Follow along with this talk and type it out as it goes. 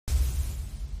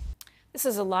This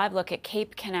is a live look at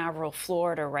Cape Canaveral,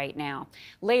 Florida right now.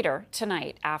 Later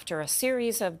tonight, after a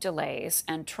series of delays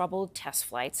and troubled test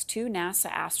flights, two NASA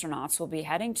astronauts will be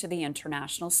heading to the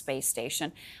International Space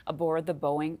Station aboard the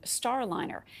Boeing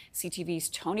Starliner. CTV's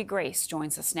Tony Grace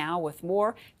joins us now with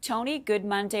more. Tony, good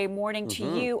Monday morning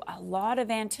to you. A lot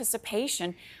of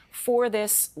anticipation for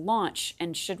this launch,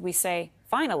 and should we say,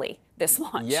 finally, this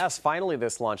launch. Yes, finally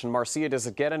this launch. And Marcia, does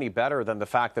it get any better than the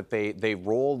fact that they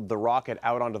rolled the rocket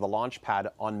out onto the launch pad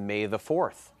on May the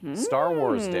 4th, Star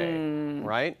Wars Day,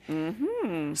 right?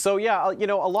 So yeah, you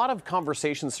know, a lot of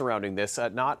conversation surrounding this,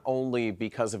 not only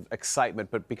because of excitement,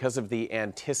 but because of the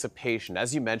anticipation.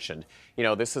 As you mentioned, you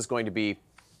know, this is going to be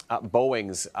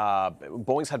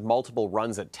Boeing's had multiple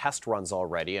runs at test runs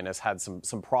already and has had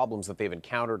some problems that they've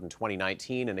encountered in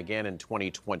 2019 and again in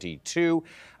 2022.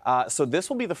 So this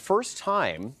will be the first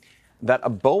time that a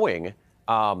Boeing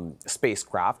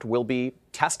spacecraft will be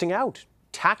testing out,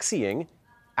 taxiing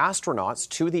astronauts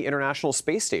to the International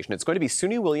Space Station. It's going to be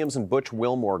Suni Williams and Butch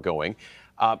Wilmore going.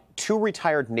 Two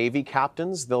retired Navy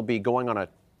captains. They'll be going on a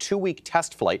 2-week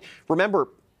test flight. Remember,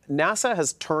 NASA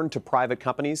has turned to private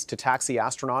companies to taxi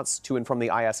astronauts to and from the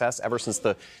ISS ever since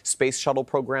the Space Shuttle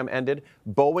program ended.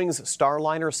 Boeing's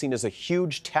Starliner seen as a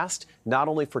huge test, not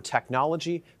only for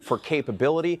technology, for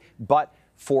capability, but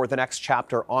for the next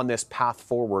chapter on this path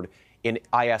forward in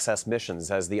ISS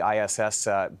missions as the ISS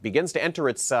begins to enter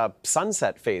its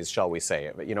sunset phase, shall we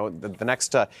say. You know, the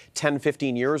next 10,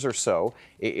 15 years or so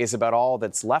is about all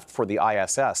that's left for the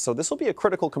ISS. So this will be a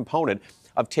critical component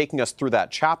of taking us through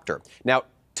that chapter. Now,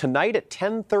 tonight at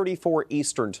 10:34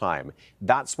 Eastern Time,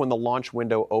 that's when the launch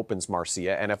window opens,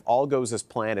 Marcia. And if all goes as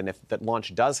planned, and if that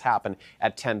launch does happen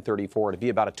at 10:34, it'll be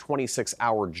about a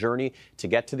 26-hour journey to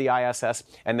get to the ISS,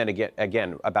 and then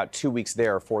again, about 2 weeks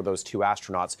there for those two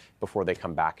astronauts before they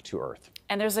come back to Earth.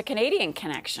 And there's a Canadian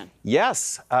connection.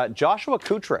 Yes, Joshua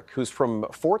Kutrick, who's from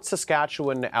Fort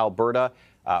Saskatchewan, Alberta,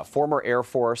 former Air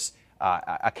Force,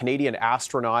 a Canadian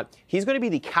astronaut. He's going to be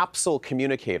the capsule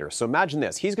communicator. So imagine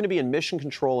this. He's going to be in mission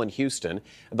control in Houston.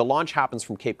 The launch happens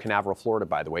from Cape Canaveral, Florida,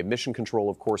 by the way. Mission control,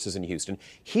 of course, is in Houston.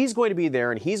 He's going to be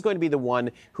there, and he's going to be the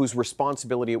one whose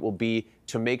responsibility it will be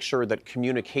to make sure that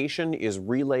communication is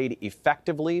relayed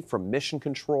effectively from mission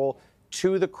control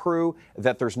to the crew,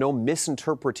 that there's no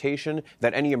misinterpretation,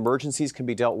 that any emergencies can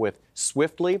be dealt with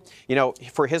swiftly. You know,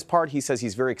 for his part, he says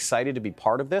he's very excited to be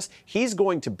part of this. He's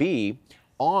going to be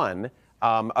on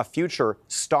a future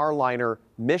Starliner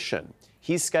mission.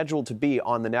 He's scheduled to be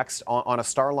on a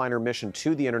Starliner mission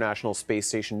to the International Space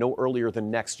Station no earlier than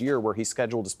next year, where he's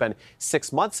scheduled to spend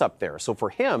 6 months up there. So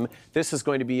for him, this is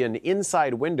going to be an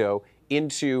inside window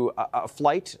into a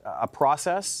flight, a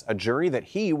process, a journey that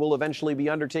he will eventually be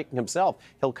undertaking himself.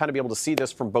 He'll kind of be able to see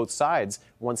this from both sides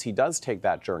once he does take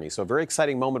that journey. So a very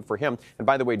exciting moment for him. And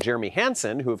by the way, Jeremy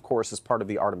Hansen, who of course is part of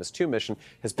the Artemis II mission,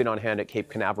 has been on hand at Cape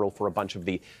Canaveral for a bunch of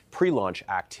the pre-launch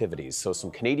activities. So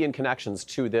some Canadian connections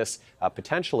to this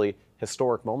potentially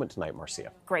historic moment tonight,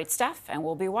 Marcia. Great stuff. And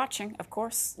we'll be watching, of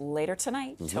course, later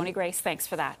tonight. Tony Grace, thanks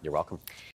for that. You're welcome.